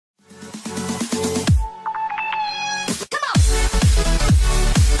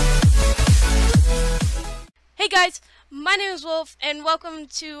guys, my name is Wolf, and welcome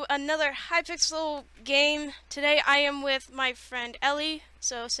to another Hypixel game. Today I am with my friend Ellie,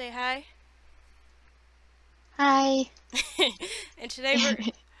 so say hi. Hi. And today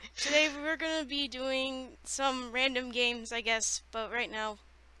we're gonna be doing some random games, I guess. But right now,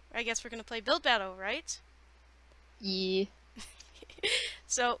 I guess we're gonna play Build Battle, right? Yeah.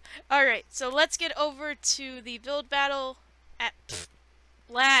 So, all right. So let's get over to the Build Battle at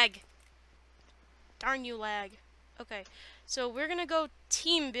lag. Darn you, lag. Okay, so we're gonna go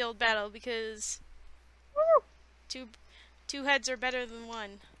team Build Battle because two heads are better than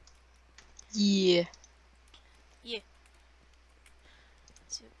one. Yeah. Yeah.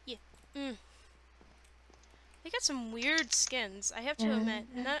 So, yeah. They got some weird skins, I have to admit.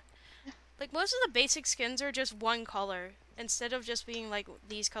 Not like most of the basic skins are just one color instead of just being like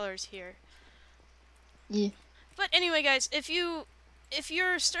these colors here. Yeah. But anyway, guys, if you're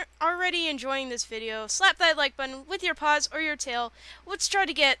already enjoying this video, slap that like button with your paws or your tail. Let's try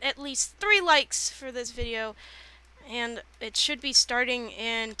to get at least 3 likes for this video. And it should be starting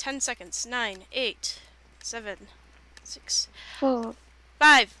in 10 seconds. 9, 8, 7, 6, 4,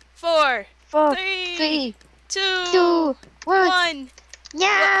 5, 4, 4, 3, 3, 2, 2, 1. 1.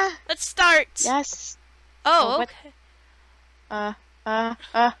 Yeah. Let's start. Yes. Oh, what? okay.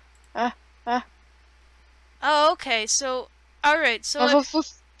 Oh, okay. So, all right. So For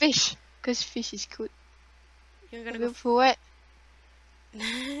fish, cause fish is good. you're gonna go for what?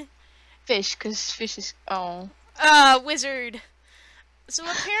 Fish, cause fish is wizard. So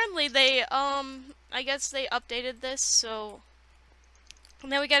apparently they I guess they updated this. So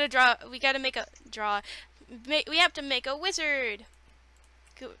now we gotta draw. We gotta make a draw. We have to make a wizard.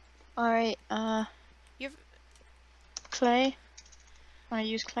 Cool. All right. You're Clay. Wanna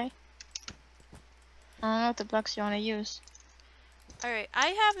use clay? I don't know what the blocks you wanna use. all right. I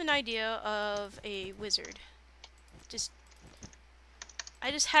have an idea of a wizard.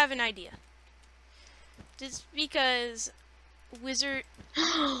 I just have an idea. Just because wizard.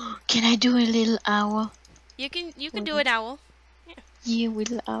 Can I do a little owl? You can do an owl. Yeah,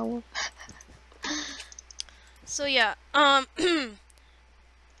 little owl. So yeah, I'm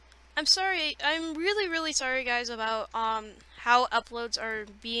sorry. I'm really sorry, guys, about how uploads are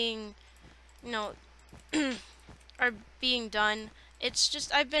being, are being done. It's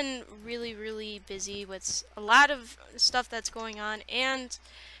just I've been really busy with a lot of stuff that's going on, and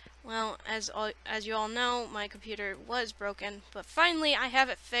well, as you all know, my computer was broken, but finally I have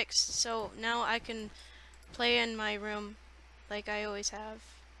it fixed, so now I can play in my room like I always have.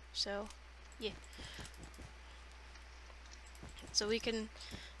 So, yeah. So we can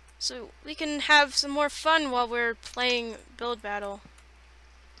have some more fun while we're playing Build Battle.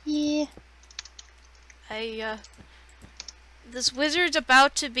 Yeah. This wizard's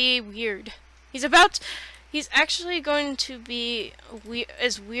about to be weird. He's actually going to be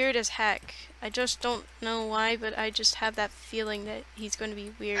as weird as heck. I just don't know why, but I just have that feeling that he's going to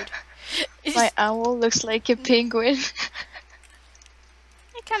be weird. My owl looks like a penguin.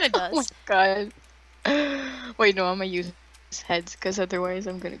 It kind of does. Oh my god. Wait, no, I'm gonna use heads, because otherwise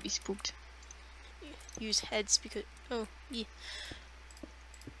I'm gonna be spooked. Use heads because... Oh, yeah.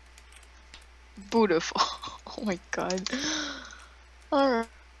 Beautiful. Oh my god. Alright,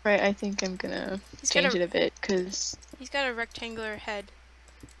 I think I'm gonna change it a bit, because... He's got a rectangular head.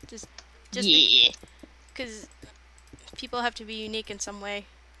 Just yeah. Because people have to be unique in some way.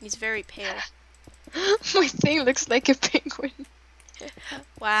 He's very pale. My thing looks like a penguin.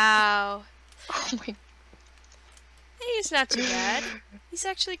 Wow. Oh my... He's not too bad. He's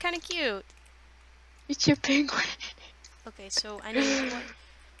actually kind of cute. It's your penguin. Okay, so I need one.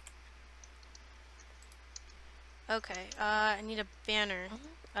 Okay, I need a banner.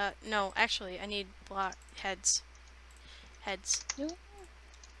 No, actually, I need heads. Heads.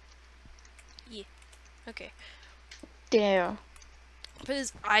 Yeah. Okay. There. Put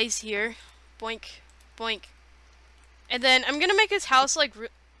his eyes here. Boink. Boink. And then I'm gonna make his house like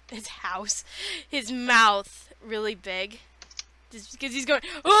his mouth really big. Just because he's going,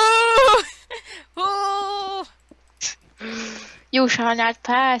 oh! Oh! You shall not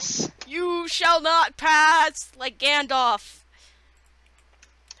pass. You shall not pass! Like Gandalf.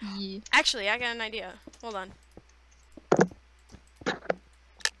 Yeah. Actually, I got an idea. Hold on.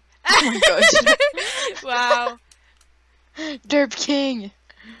 Oh my gosh. Wow. Derp King.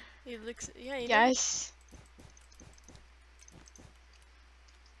 He looks, yeah, he Yes.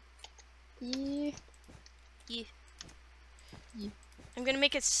 Yeah. Yeah. Yeah. I'm gonna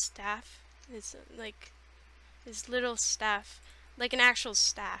make his staff. It's like his little staff, like an actual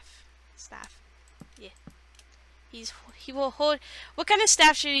staff. Yeah. He will hold. What kind of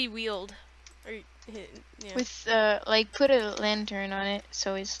staff should he wield? Or Yeah. With like put a lantern on it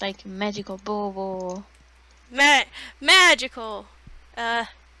so it's like a magical bubble. Magical.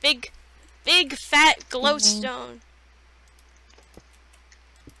 Big fat glowstone.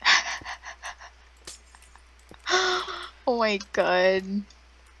 Oh my god.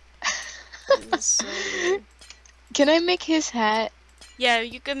 This is so weird. Can I make his hat? Yeah,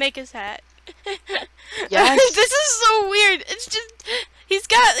 you can make his hat. Yes. This is so weird. It's just he's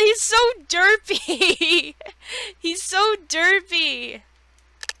so derpy. He's so derpy.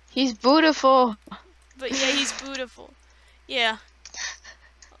 He's beautiful. But yeah, he's beautiful. Yeah.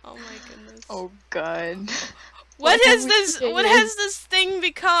 Oh my goodness. Oh god. What has this thing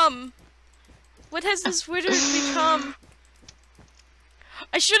become? What has this wizard become?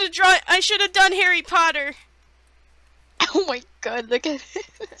 I should have done Harry Potter. Oh my god, look at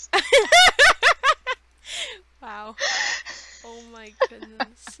this. Wow. Oh my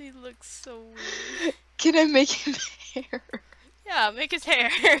goodness. He looks so weird. Can I make him hair? Yeah, make his hair.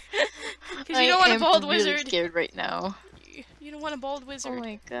 Because you don't want a bald wizard. I'm really scared right now. You don't want a bald wizard. Oh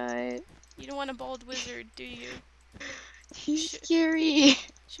my god. You don't want a bald wizard, do you? He's scary.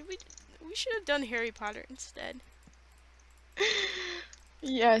 We should have done Harry Potter instead.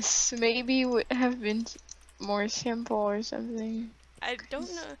 Yes, maybe would have been more simple or something. I don't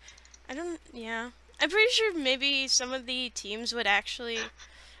know. Yeah. I'm pretty sure maybe some of the teams would actually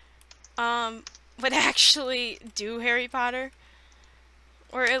do Harry Potter.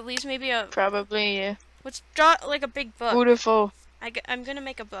 Or at least maybe Probably, yeah. Let's draw like a big book. Beautiful. I'm gonna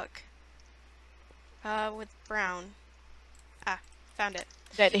make a book. With brown. Ah, found it.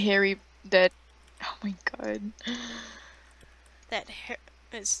 Oh my god. That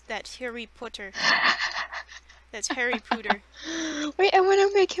Harry Potter. That's Harry Potter. Wait, I wanna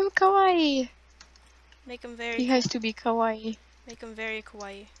make him kawaii. Make him very. He has to be kawaii. Make him very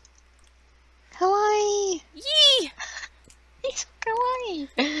kawaii. Kawaii. Yee! He's kawaii.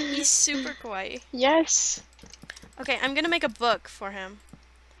 He's super kawaii. Yes. Okay, I'm gonna make a book for him.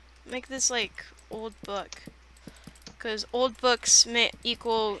 Make this like old book, because old books may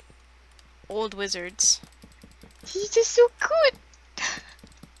equal old wizards. He's just so good.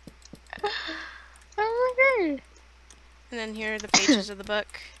 Oh my god. And then here are the pages of the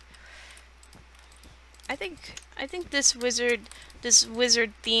book. I think this wizard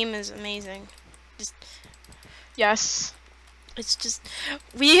theme is amazing. Yes. It's just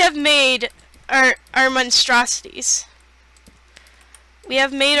we have made our monstrosities. We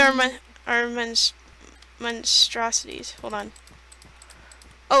have made our monstrosities. Hold on.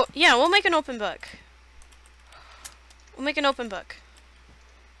 Oh yeah, we'll make an open book. We'll make an open book.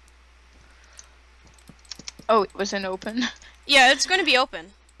 Oh, it wasn't open. Yeah, it's going to be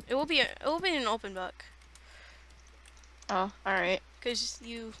open. It will be an open book. Oh, alright. Because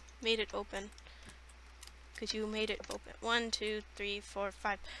you made it open. Because you made it open. 1, 2, 3, 4,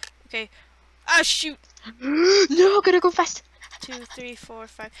 5. Okay. Ah, shoot! No, gotta go fast! 2, 3, 4,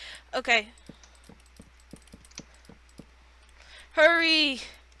 5. Okay. Hurry!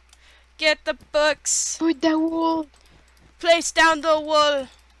 Get the books! Put the wool! Place down the wool!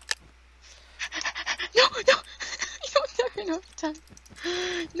 No! I don't have enough time.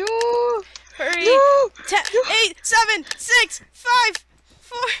 No! Hurry! No! 10, 8, 7, 6, 5,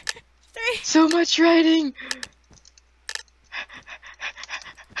 4, 3. So much writing!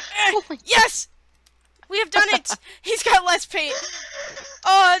 Oh my yes! We have done it! He's got less paint.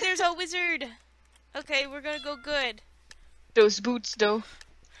 Oh, there's a wizard. Okay, we're gonna go good. Those boots, though.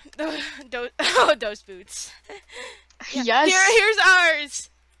 Those boots. Yeah. Yes! Here's ours!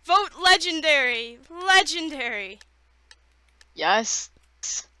 Vote legendary! Legendary! Yes!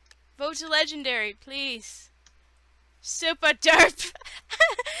 Vote legendary, please. Super derp!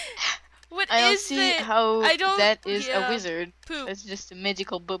 What I don't is see it? how that is yeah. a wizard. Poop. That's just a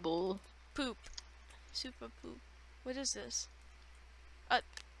magical bubble. Poop. Super poop. What is this?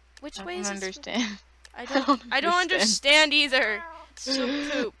 Which way I is don't this? understand. I don't understand either. So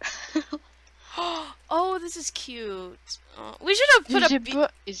poop. Oh, this is cute. We should have put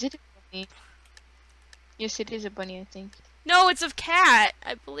Is it a bunny? Yes, it is a bunny, I think. No, it's a cat.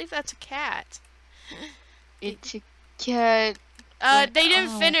 I believe that's a cat. It's a cat. They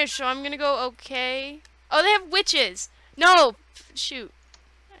didn't finish, so I'm gonna go okay. Oh, they have witches. No, shoot.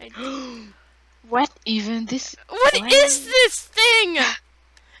 What even? This? What is this thing?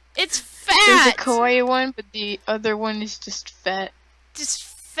 It's fat. There's a kawaii one, but the other one is just fat. Just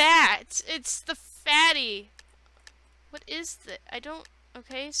fat. It's the fatty. What is that? I don't.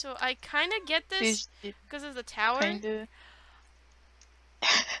 Okay, so I kind of get this because of the tower. Kinda.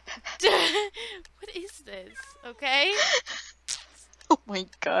 What is this? Okay. Oh my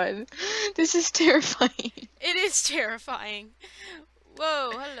god. This is terrifying. It is terrifying.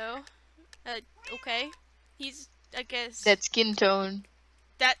 Whoa, hello. Okay. He's, I guess, That skin tone.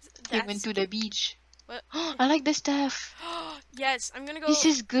 He went that's, to the beach. what? I like the staff. Yes, I'm gonna This go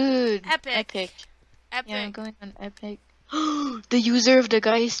is good. epic. Epic. Yeah, I'm Epic. going on epic. The user of the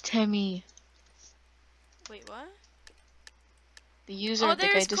guy is Temmie. Wait, what? The user Oh, of the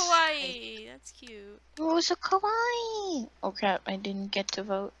guy there's just. Kawaii. That's cute. Oh, so kawaii. Oh crap! I didn't get to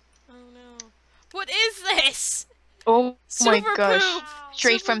vote. Oh no. What is this? Oh my Super gosh! poop.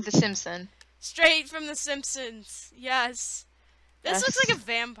 Straight Super from The Simpsons. Straight from The Simpsons. Yes. This looks Yes. like a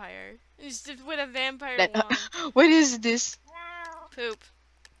vampire. It's just what a vampire That. wants. What is this? Poop.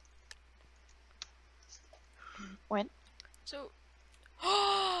 What? So.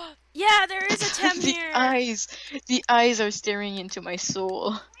 Yeah, there is a Tem The here. eyes. The eyes are staring into my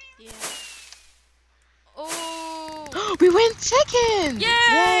soul. Yeah. Oh. We went second!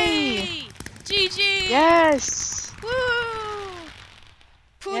 Yay! GG! Yes! Woo!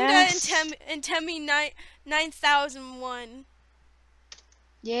 Punda Yes. and Temmie 9001.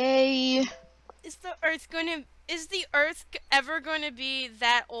 Yay! Is the Earth ever going to be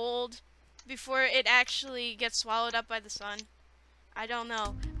that old before it actually gets swallowed up by the sun? I don't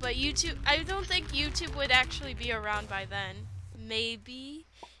know. But I don't think YouTube would actually be around by then. Maybe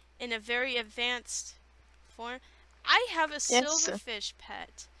in a very advanced form. I have a silverfish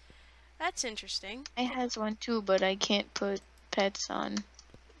pet. That's interesting. I has one too, but I can't put pets on.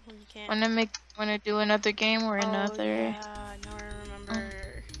 Well, you can't. Wanna do another game or another? Yeah, now I remember.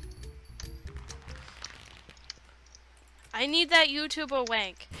 I need that YouTuber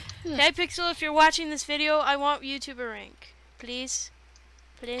rank. Hey Pixel, if you're watching this video, I want YouTuber rank. Please?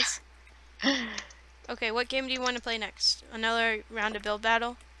 Please? Okay, what game do you want to play next? Another round of build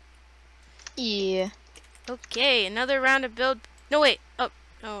battle? Yeah. Okay, another round of build... No, wait. Oh.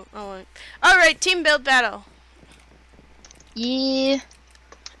 Alright, team build battle. Yeah.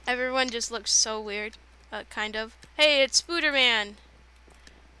 Everyone just looks so weird. Kind of. Hey, it's Spooderman.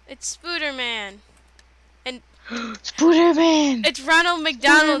 It's Spooderman. And... Spooderman! It's Ronald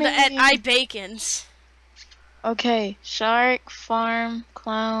McDonald at Spooderman. iBacon's. Okay, shark, farm,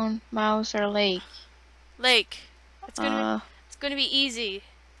 clown, mouse, or lake? Lake. It's gonna be easy.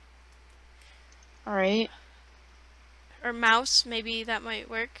 Alright. Or mouse, maybe that might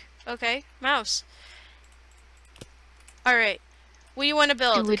work. Okay, mouse. Alright. What do you want to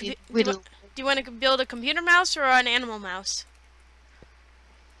build? Do you want to build a computer mouse or an animal mouse?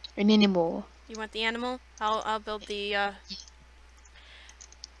 An animal. You want the animal? I'll build the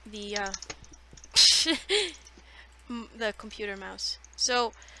the computer mouse.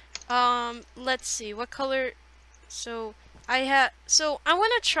 So, let's see, what color? So I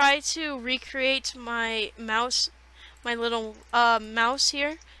want to try to recreate my mouse, my little mouse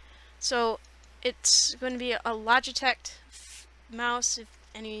here. So it's going to be a Logitech mouse. If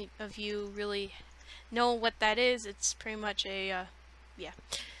any of you really know what that is, it's pretty much a yeah.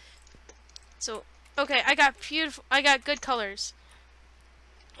 So okay, I got good colors.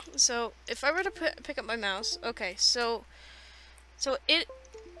 So if I were to pick up my mouse, okay, so it,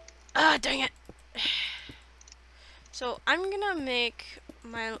 dang it. So I'm gonna make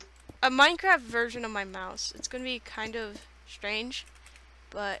a Minecraft version of my mouse. It's gonna be kind of strange,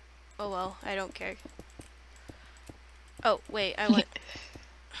 but oh well, I don't care. Oh wait, I went.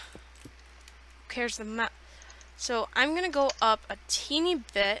 Who cares the mouse? So I'm gonna go up a teeny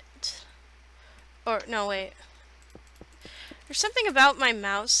bit, or no wait. There's something about my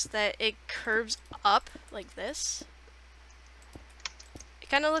mouse that it curves up like this. It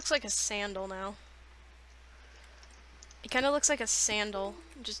kind of looks like a sandal now. It kind of looks like a sandal.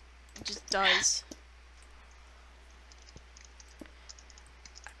 It just does.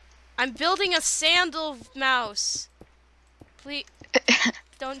 I'm building a sandal mouse. Please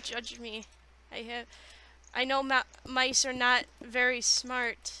don't judge me. I know mice are not very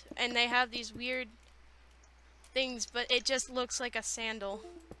smart and they have these weird things, but it just looks like a sandal.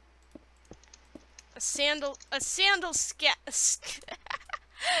 A sandal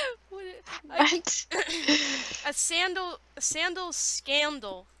What? a sandal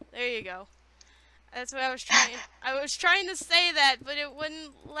scandal. There you go. That's what I was trying. I was trying to say that, but it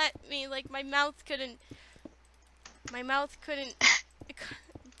wouldn't let me. Like my mouth couldn't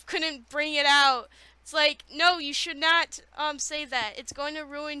couldn't bring it out. It's like, no, you should not say that. It's going to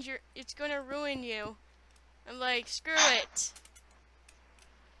ruin you. I'm like, screw it.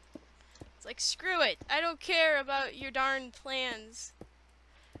 It's like, screw it. I don't care about your darn plans.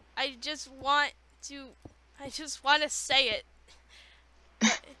 I just want to say it.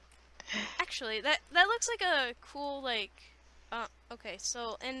 But, actually, that looks like a cool, like, Okay,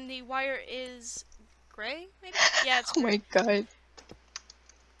 so, and the wire is gray, maybe? Yeah, it's Oh gray. my god.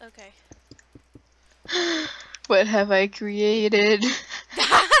 Okay. What have I created?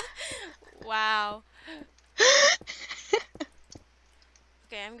 Wow.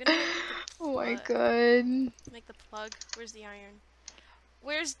 Okay, I'm gonna make the Oh my plug. god. Make the plug. Where's the iron?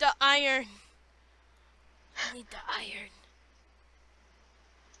 Where's the iron? I need the iron.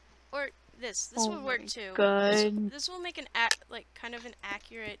 Or this. This Oh would work my too. god. This will make an like kind of an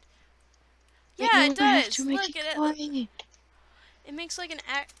accurate. Wait, Yeah, no, it I have to does. make Look it at it. kawaii. It makes like it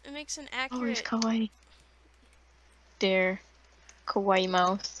makes an Oh, it's accurate. kawaii. There. Kawaii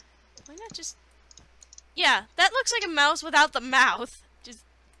mouth. Why not just? Yeah, that looks like a mouse without the mouth. Just.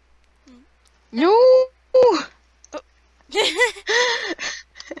 No! Oh.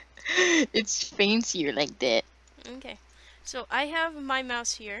 It's fancier like that. Okay, so I have my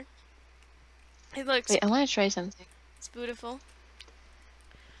mouse here. It looks. Wait, I want to try something. It's beautiful.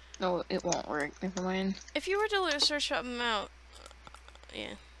 No, it won't work. Never mind. If you were to search up mouse,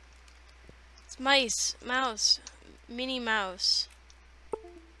 yeah, it's mouse, Minnie Mouse.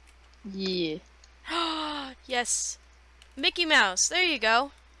 Yeah. Yes, Mickey Mouse. There you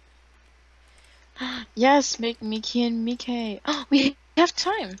go. Yes, make Mickey and Mickey. Oh, we have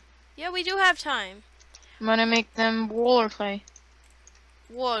time. Yeah, we do have time. I'm gonna make them wool or clay.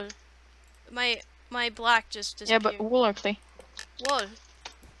 Wool. My black just disappeared. Yeah, but wool or clay. Wool.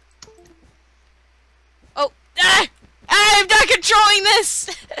 Oh! Ah! I'm not controlling this!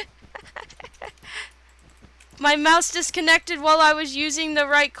 My mouse disconnected while I was using the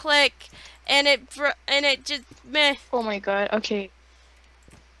right click, and it just meh. Oh my god. Okay.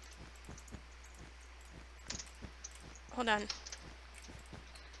 Hold on.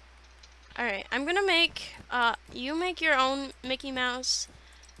 All right, I'm gonna make. You make your own Mickey Mouse,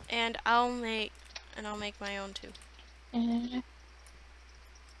 and I'll make my own too.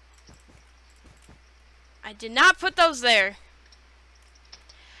 I did not put those there.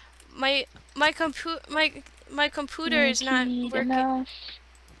 My computer is not working.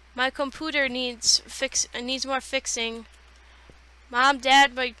 My computer needs needs more fixing. Mom,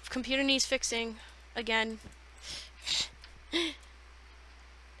 Dad, my computer needs fixing again.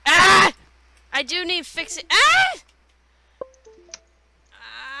 Ah! I do need fixing. Ah!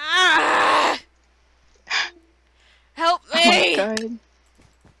 Ah! Help me! Oh my god.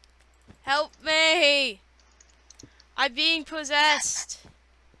 Help me! I'm being possessed.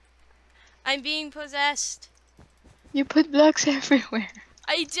 I'm being possessed. You put blocks everywhere.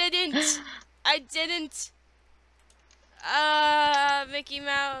 I didn't. I didn't. Mickey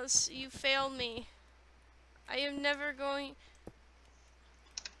Mouse, you failed me. I am never going.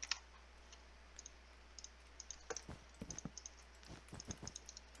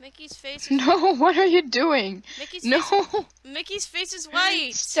 Mickey's face is No, what are you doing? Mickey's face is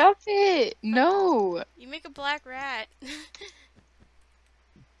white. Stop it. No. You make a black rat.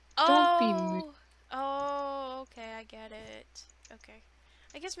 Don't be mean. Oh, okay, I get it. Okay.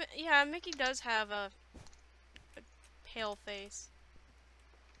 I guess, yeah, Mickey does have a pale face.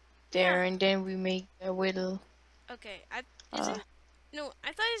 There, Yeah. and then we make a little. Okay, no,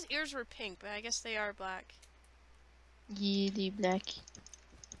 I thought his ears were pink, but I guess they are black. Yeah, the black.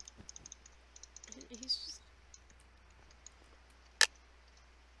 He's just...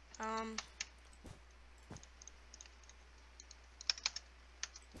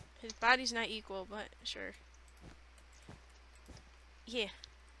 His body's not equal, but sure. Yeah.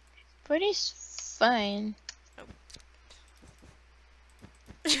 But it's fine.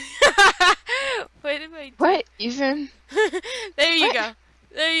 What did I do? What even? There you What? go.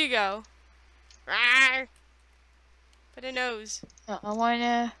 There you go. Rawr. Put a nose. I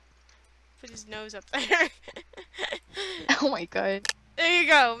wanna. Put his nose up there. Oh my god. There you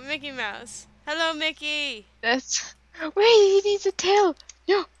go, Mickey Mouse. Hello, Mickey. That's. Wait, he needs a tail.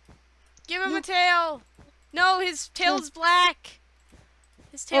 No. Give him a tail. No, his tail's black.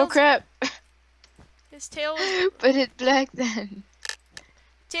 His Oh tail's crap. His tail is But it's black then.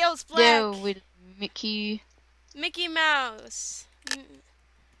 tail's black. There with Mickey. Mickey Mouse.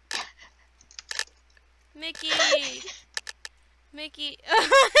 Mickey. Mickey.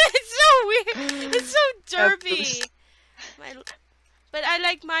 It's so weird. It's so derpy. But I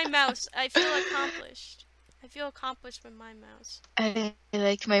like my mouse. I feel accomplished. I feel accomplished with my mouse. I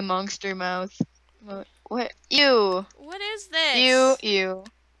like my monster mouth. What? Ew. What is this? Ew.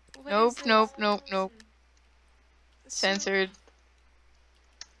 What Nope, is this? nope, nope, nope. So- Censored.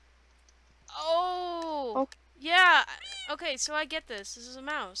 Oh. Oh. Yeah. Okay, so I get this. This is a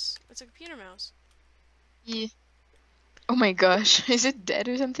mouse. It's a computer mouse. Yeah. Oh my gosh, is it dead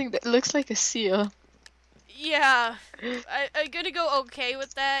or something? That looks like a seal. Yeah, I'm gonna go okay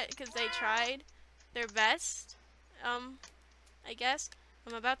with that because they tried their best. I guess.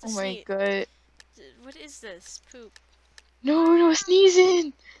 I'm about to Oh my sneeze. god. What is this? Poop. No, no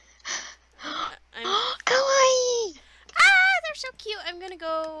sneezing. I'm. Kawaii. Ah, they're so cute. I'm gonna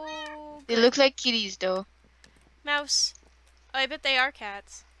go. They Good. look like kitties though. Mouse. Oh, I bet they are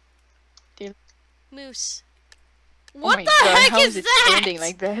cats. They... Moose. Oh What my the god, heck how is is it that? standing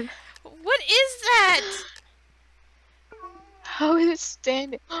like that? What is that? How is it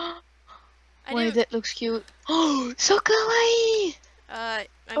standing? I Why, didn't. that looks cute. Oh, so kawaii!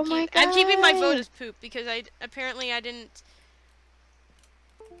 Oh my I'm keeping my vote god! as poop because I didn't.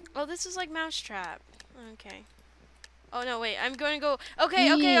 Oh, this is like Mousetrap. Okay. Oh no, wait. I'm going to go.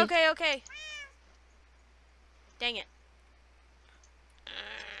 Okay, okay, Yee. okay, okay. Dang it.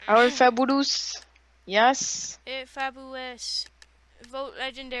 Our fabulous. Yes. Fabulous. Vote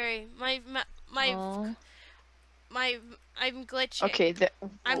legendary. Oh. My. I'm glitching. Okay,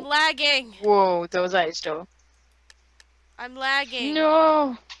 I'm lagging. whoa, those eyes though. I'm lagging.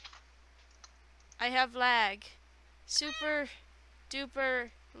 No! I have lag. Super duper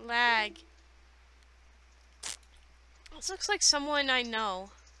lag. This looks like someone I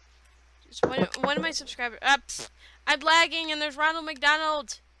know. Just one of my subscribers. I'm lagging, and there's Ronald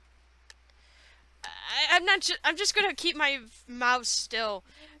McDonald. I'm not. I'm just gonna keep my mouse still,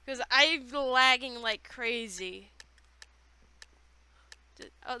 because I'm lagging like crazy.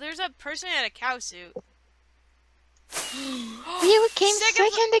 Oh, there's a person in a cow suit. We came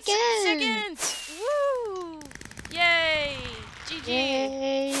second again! Second! Woo! Yay! GG!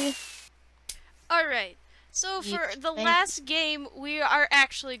 Yay! Alright, so for the last game, we are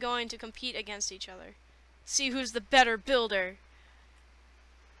actually going to compete against each other. See who's the better builder.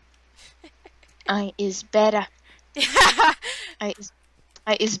 I is better. I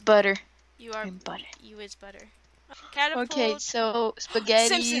is butter. You are I'm butter. You is butter. Catapult. Okay, so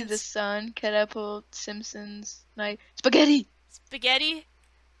spaghetti, Simpsons. the sun, catapult, Simpsons, like spaghetti. Spaghetti.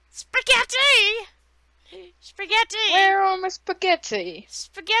 Spaghetti. Spaghetti. Where are my spaghetti?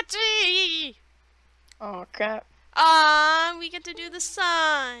 Spaghetti. Oh crap! We get to do the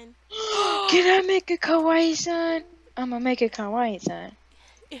sun. Can I make a kawaii sun? I'ma make a kawaii sun.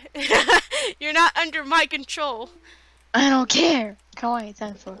 You're not under my control. I don't care. Kawaii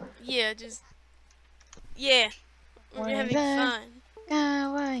sun for. Yeah, just. Yeah. We're having fun.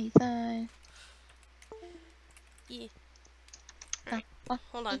 Kawaii sun. Yeah. Alright,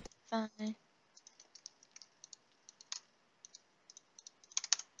 hold on. Sun.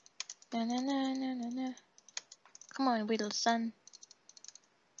 Na na na na na na. Come on, little son.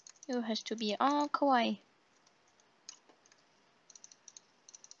 You has to be all kawaii.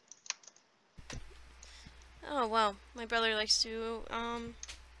 Oh wow, my brother likes to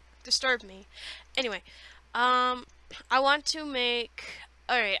disturb me. Anyway, I want to make.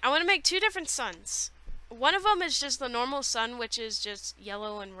 Alright, I want to make two different suns. One of them is just the normal sun, which is just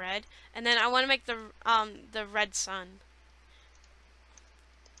yellow and red, and then I want to make the red sun.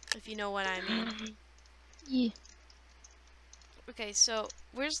 If you know what I mean. Yeah. Okay, so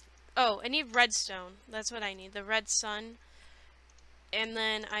where's? Oh, I need redstone. That's what I need. The red sun, and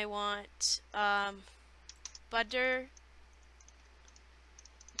then I want butter.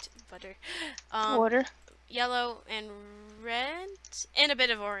 Water. Yellow and red, and a bit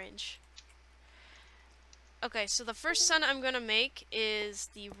of orange. Okay, so the first sun I'm gonna make is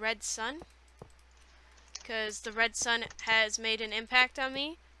the red sun, because the red sun has made an impact on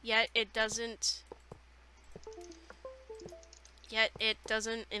me, yet it doesn't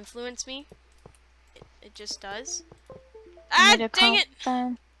influence me. It just does. Ah, dang it!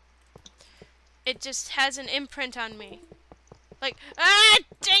 Sun. It just has an imprint on me. Like, ah,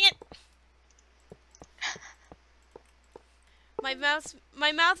 dang it! My mouse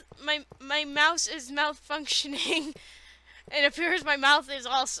is malfunctioning. It appears my mouth is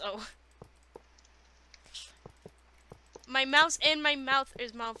also. My mouse and my mouth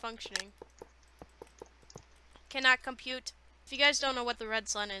is malfunctioning. Cannot compute. If you guys don't know what the red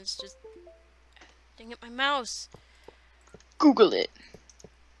sun is, just... Dang it, my mouse. Google it.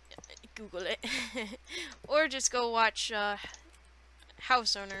 Google it. Or just go watch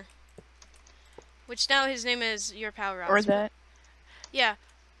House Owner. Which now his name is Your Pal Ross. Or that. Yeah.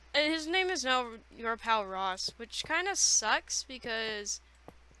 His name is now Your Pal Ross, which kind of sucks because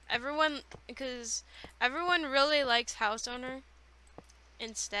everyone really likes House Owner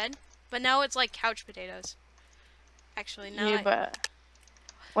instead. But now it's like Couch Potatoes. Actually, now Yeah, but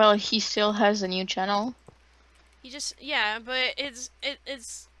well, he still has a new channel. He just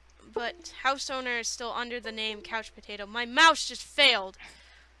but House Owner is still under the name Couch Potato. My mouse just failed.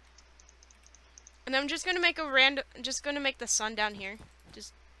 And I'm just gonna make the sun down here. I'm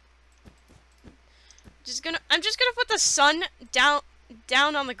just gonna put the sun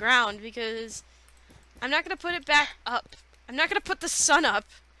down on the ground because I'm not gonna put it back up. I'm not gonna put the sun up.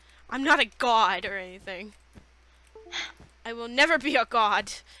 I'm not a god or anything. I will never be a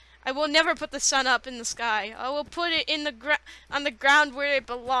god. I will never put the sun up in the sky. I will put it in on the ground where it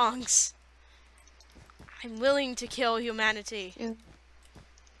belongs. I'm willing to kill humanity. Yeah.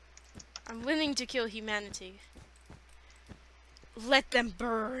 I'm willing to kill humanity. Let them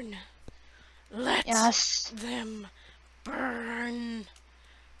burn. Let them burn.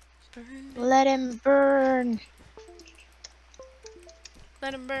 Burn. Let him burn.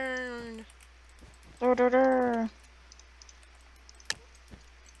 Let him burn.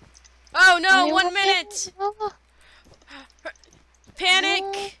 Oh no, 1 minute!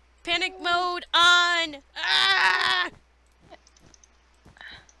 Panic! Panic mode on! Ah!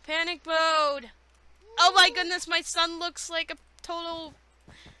 Panic mode! Oh my goodness, my son looks like a total...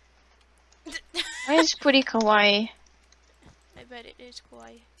 It's pretty kawaii. I bet it is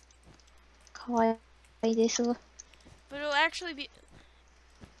kawaii. Kawaii desu. But it'll actually be...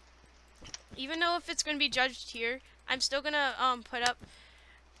 Even though if it's gonna be judged here, I'm still gonna put up...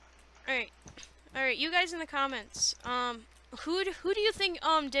 Alright, you guys in the comments, who do you think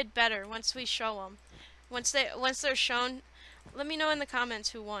did better once we show them? Once they're shown, let me know in the comments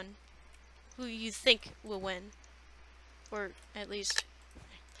who won. Who you think will win. Or at least...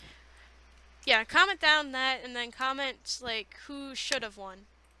 Yeah, comment down that and then comment like who should have won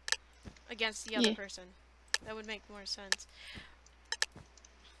against the other person. That would make more sense.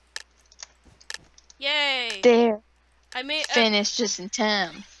 Yay! There. I made finished just in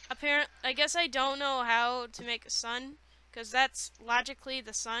time. I guess I don't know how to make a sun, because that's logically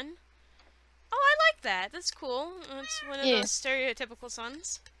the sun. Oh, I like that. That's cool. That's one of those stereotypical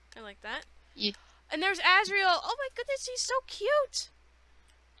suns. I like that. Yeah. And there's Azriel. Oh my goodness, he's so cute.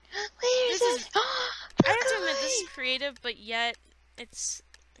 Where is it? I have to admit, this is creative, but yet it's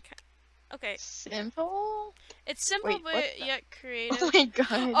okay. Simple. It's simple, but yet creative. Oh my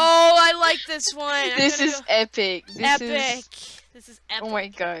god. Oh, I like this one. This is epic. This is epic. Oh my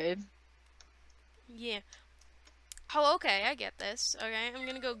god. Yeah. Oh, okay, I get this. Okay, I'm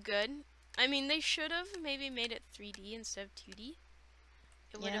gonna go good. I mean, they should have maybe made it 3D instead of 2D.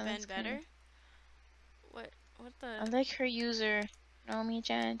 It would have been better. Cool. What the? I like her user,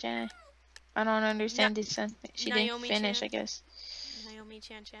 Naomi-chan. I don't understand this sentence. She didn't finish, I guess.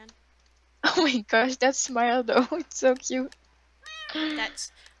 Naomi-chan. Oh my gosh, that smile though, it's so cute.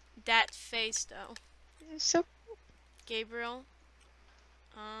 That face though. It's so Gabriel.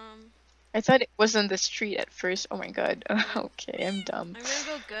 I thought it was on the street at first. Oh my god. Okay, I'm dumb. I'm gonna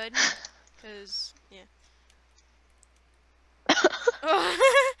go good, cause yeah.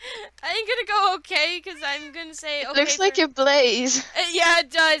 I'm gonna go okay, cause I'm gonna say okay. Looks like a blaze. Yeah,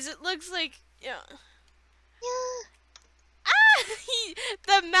 it does. It looks like yeah. Ah,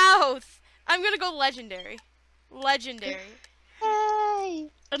 the mouth. I'm gonna go legendary. Hey.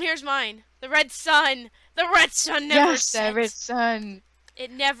 And here's mine. The red sun. The red sun never sets. The red sun.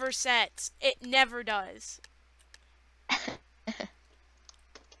 It never sets. It never does.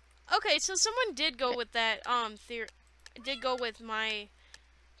 Okay, so someone did go with that theory. Did go with my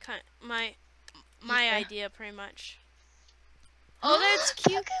idea pretty much. Oh, that's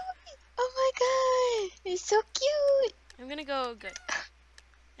cute. Oh my god, it's so cute. I'm gonna go good.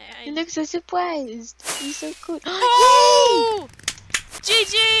 You look so surprised. He's so cool. Oh!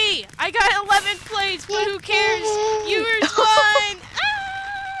 GG! I got 11th place, but who cares? Viewers won!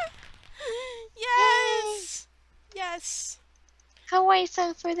 Ah! Yes! Yes!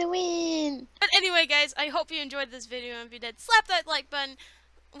 Kawaii-san for the win! But anyway, guys, I hope you enjoyed this video. And if you did, slap that like button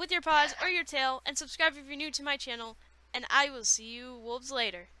with your paws or your tail, and subscribe if you're new to my channel. And I will see you wolves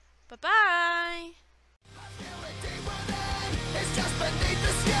later. Bye-bye! It's just beneath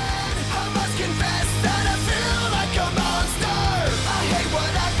the skin. I must confess that I feel like a monster. I hate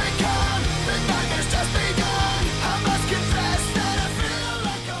what I've become. The nightmare's just begun. I must confess that I feel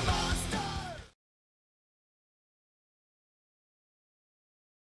like a monster.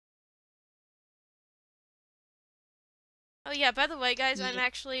 Oh yeah, by the way, guys, I'm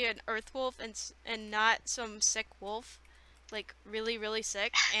actually an earth wolf and not some sick wolf. Like really, really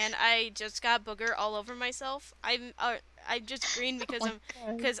sick, and I just got booger all over myself. I'm just green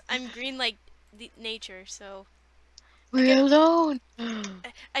because I'm green like nature. So we're alone.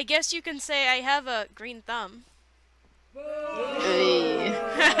 I guess you can say I have a green thumb.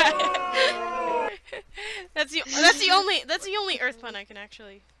 That's the only earth pun I can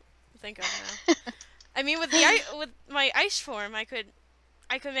actually think of now. I mean, with my ice form, I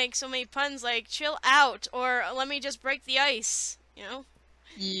I could make so many puns like chill out or let me just break the ice, you know?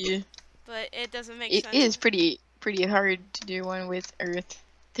 Yeah. But it doesn't make It sense. is pretty hard to do one with Earth.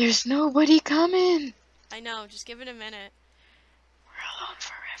 There's nobody coming. I know, just give it a minute. We're alone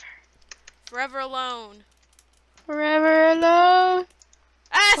forever. Forever alone. Forever alone.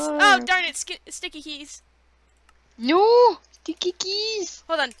 Ah! Oh, Forever. darn it, sticky keys. No! Sticky keys!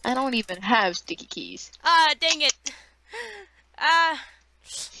 Hold on. I don't even have sticky keys. Ah, dang it. Ah.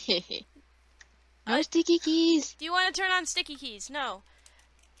 No sticky keys. Do you want to turn on sticky keys? No.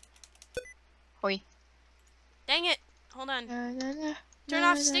 Hoi. Dang it. Hold on. Na, na, na, Turn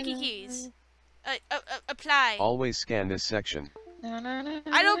na, off na, sticky na, keys. Apply. Always scan this section. na, na, na,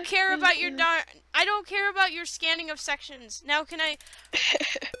 I don't care na, about your na. I don't care about your scanning of sections. Now can I...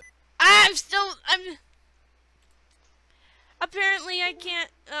 I'm... Apparently I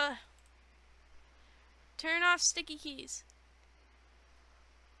can't, turn off sticky keys.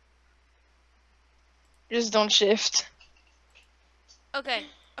 Just don't shift. Okay,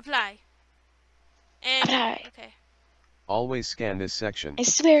 apply. And, Apply. okay. Always scan this section. I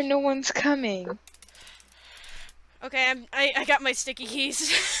swear no one's coming. Okay, I got my sticky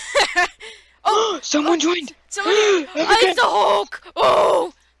keys. Oh, someone joined. Someone, oh, it's the Hulk!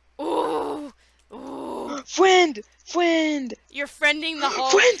 Oh! Oh! Oh! Friend. You're friending the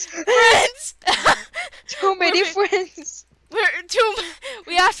Hulk. Friends. Friends! Too many friends.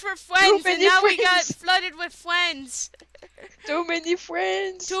 We asked for friends and many now we got friends. flooded with friends. Too many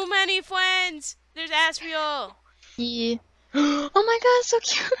friends. Too many friends. There's Asriel. Yeah. Oh my god, so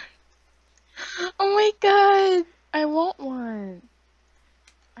cute. Oh my god. I want one.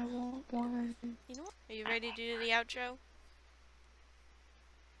 I want one. You know what? Are you ready to do the outro?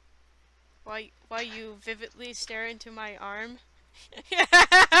 While you vividly stare into my arm?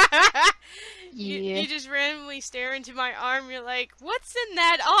 You just randomly stare into my arm, you're like, what's in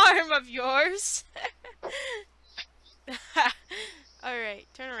that arm of yours? Alright,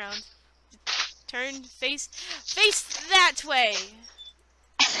 turn around. Turn, face that way!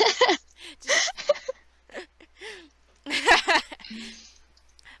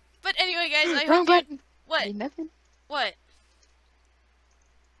 But anyway, guys, I Wrong hope button. What? Ain't nothing. What?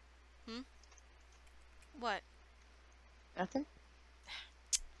 What? Nothing.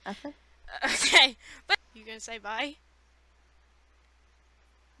 Nothing. Okay, but you gonna say bye?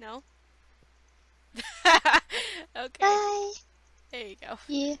 No? Okay, Bye. there you go.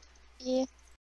 Yeah.